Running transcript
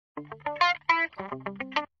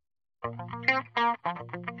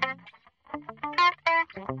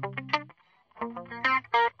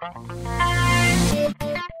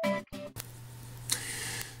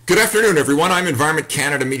Good afternoon, everyone. I'm Environment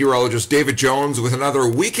Canada meteorologist David Jones with another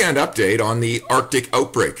weekend update on the Arctic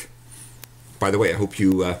outbreak. By the way, I hope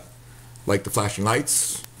you like the flashing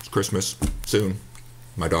lights. It's Christmas soon.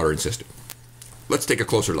 My daughter insisted. Let's take a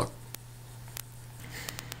closer look.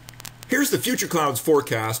 Here's the future clouds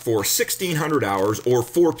forecast for 1600 hours or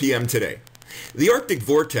 4 p.m. today. The Arctic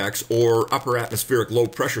vortex, or upper atmospheric low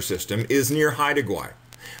pressure system, is near Haida.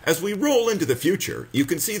 As we roll into the future, you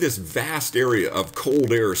can see this vast area of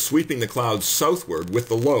cold air sweeping the clouds southward with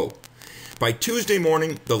the low. By Tuesday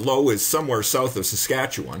morning, the low is somewhere south of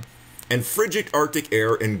Saskatchewan, and frigid Arctic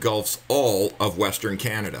air engulfs all of Western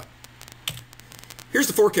Canada. Here's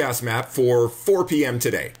the forecast map for 4 p.m.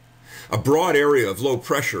 today. A broad area of low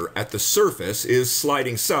pressure at the surface is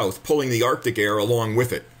sliding south, pulling the Arctic air along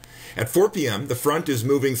with it. At 4 p.m., the front is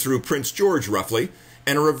moving through Prince George roughly,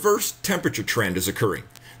 and a reverse temperature trend is occurring.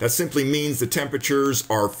 That simply means the temperatures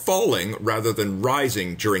are falling rather than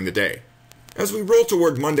rising during the day. As we roll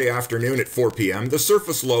toward Monday afternoon at 4 p.m., the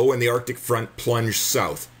surface low and the Arctic front plunge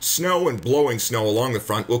south. Snow and blowing snow along the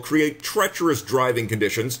front will create treacherous driving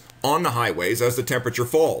conditions on the highways as the temperature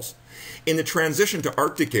falls. In the transition to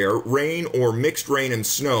Arctic air, rain or mixed rain and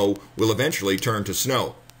snow will eventually turn to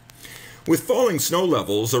snow. With falling snow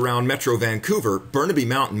levels around Metro Vancouver, Burnaby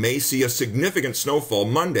Mountain may see a significant snowfall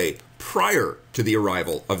Monday prior to the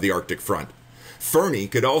arrival of the Arctic front. Fernie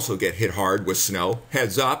could also get hit hard with snow,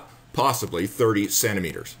 heads up, possibly 30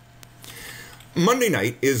 centimeters. Monday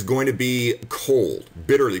night is going to be cold,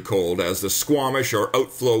 bitterly cold, as the Squamish or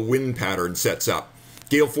outflow wind pattern sets up.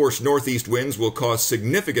 Gale-force northeast winds will cause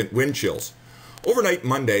significant wind chills. Overnight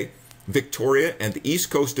Monday, Victoria and the east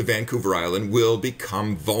coast of Vancouver Island will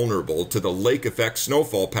become vulnerable to the lake effect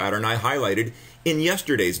snowfall pattern I highlighted in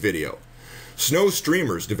yesterday's video. Snow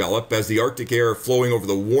streamers develop as the Arctic air flowing over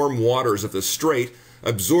the warm waters of the strait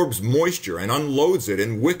absorbs moisture and unloads it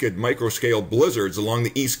in wicked microscale blizzards along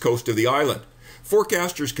the east coast of the island.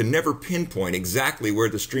 Forecasters can never pinpoint exactly where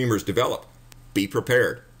the streamers develop. Be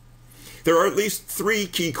prepared. There are at least 3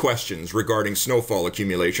 key questions regarding snowfall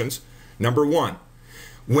accumulations. Number 1.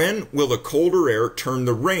 When will the colder air turn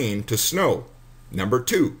the rain to snow? Number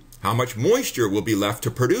 2. How much moisture will be left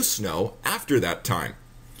to produce snow after that time?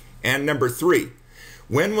 And number 3.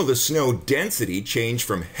 When will the snow density change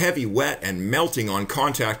from heavy wet and melting on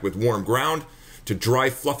contact with warm ground to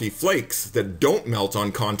dry fluffy flakes that don't melt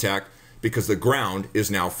on contact because the ground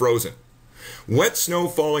is now frozen? Wet snow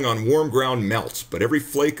falling on warm ground melts, but every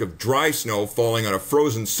flake of dry snow falling on a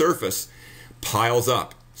frozen surface piles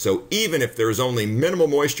up. So even if there is only minimal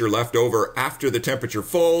moisture left over after the temperature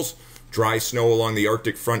falls, dry snow along the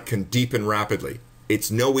Arctic front can deepen rapidly. It's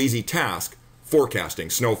no easy task forecasting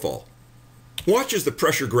snowfall. Watch as the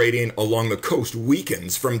pressure gradient along the coast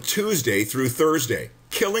weakens from Tuesday through Thursday,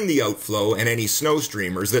 killing the outflow and any snow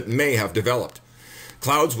streamers that may have developed.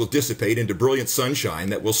 Clouds will dissipate into brilliant sunshine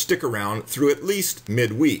that will stick around through at least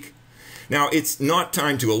midweek. Now, it's not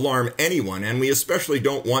time to alarm anyone, and we especially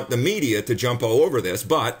don't want the media to jump all over this,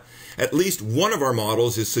 but at least one of our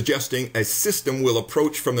models is suggesting a system will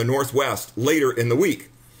approach from the northwest later in the week.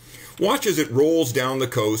 Watch as it rolls down the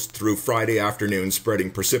coast through Friday afternoon, spreading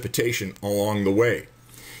precipitation along the way.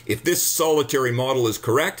 If this solitary model is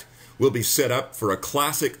correct, we'll be set up for a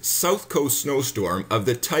classic South Coast snowstorm of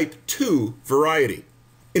the Type 2 variety.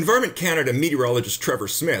 Environment Canada meteorologist Trevor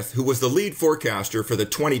Smith, who was the lead forecaster for the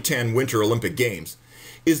 2010 Winter Olympic Games,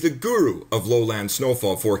 is the guru of lowland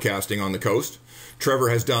snowfall forecasting on the coast. Trevor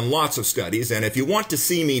has done lots of studies, and if you want to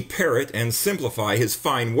see me parrot and simplify his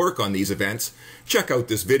fine work on these events, check out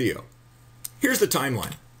this video. Here's the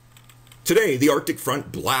timeline. Today, the Arctic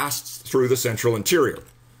front blasts through the central interior.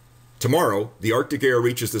 Tomorrow, the Arctic air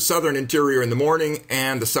reaches the southern interior in the morning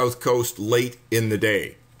and the south coast late in the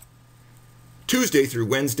day. Tuesday through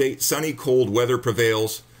Wednesday, sunny, cold weather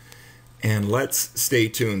prevails, and let's stay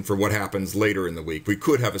tuned for what happens later in the week. We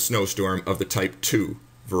could have a snowstorm of the Type 2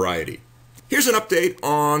 variety. Here's an update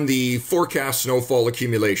on the forecast snowfall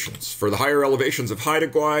accumulations. For the higher elevations of Haida,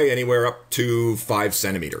 anywhere up to 5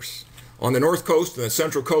 centimeters. On the north coast and the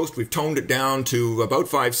central coast, we've toned it down to about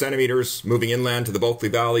 5 centimeters, moving inland to the Bulkley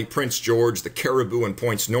Valley, Prince George, the Caribou, and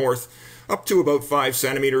points north, up to about 5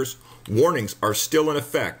 centimeters. Warnings are still in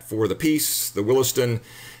effect for the Peace, the Williston,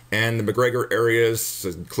 and the McGregor areas,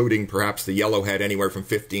 including perhaps the Yellowhead, anywhere from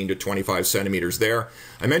 15 to 25 centimeters there.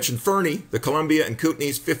 I mentioned Fernie, the Columbia, and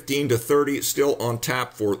Kootenays, 15 to 30, still on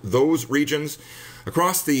tap for those regions.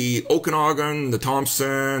 Across the Okanagan, the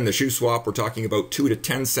Thompson, the Shuswap, we're talking about 2 to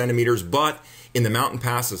 10 centimeters, but in the mountain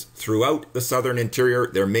passes throughout the southern interior,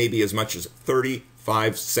 there may be as much as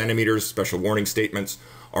 35 centimeters. Special warning statements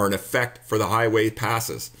are in effect for the highway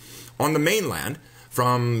passes. On the mainland,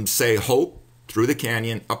 from, say, Hope through the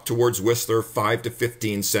canyon up towards Whistler, 5 to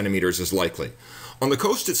 15 centimeters is likely. On the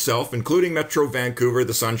coast itself, including Metro Vancouver,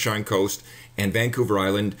 the Sunshine Coast, and Vancouver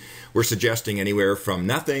Island, we're suggesting anywhere from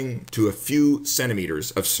nothing to a few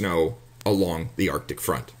centimeters of snow along the Arctic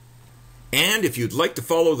front. And if you'd like to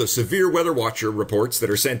follow the Severe Weather Watcher reports that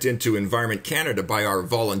are sent into Environment Canada by our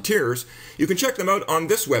volunteers, you can check them out on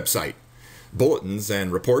this website. Bulletins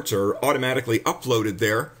and reports are automatically uploaded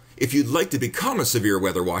there. If you'd like to become a Severe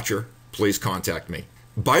Weather Watcher, please contact me.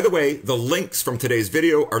 By the way, the links from today's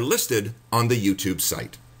video are listed on the YouTube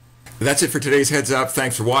site. That's it for today's Heads Up.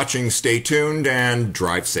 Thanks for watching. Stay tuned and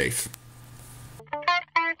drive safe.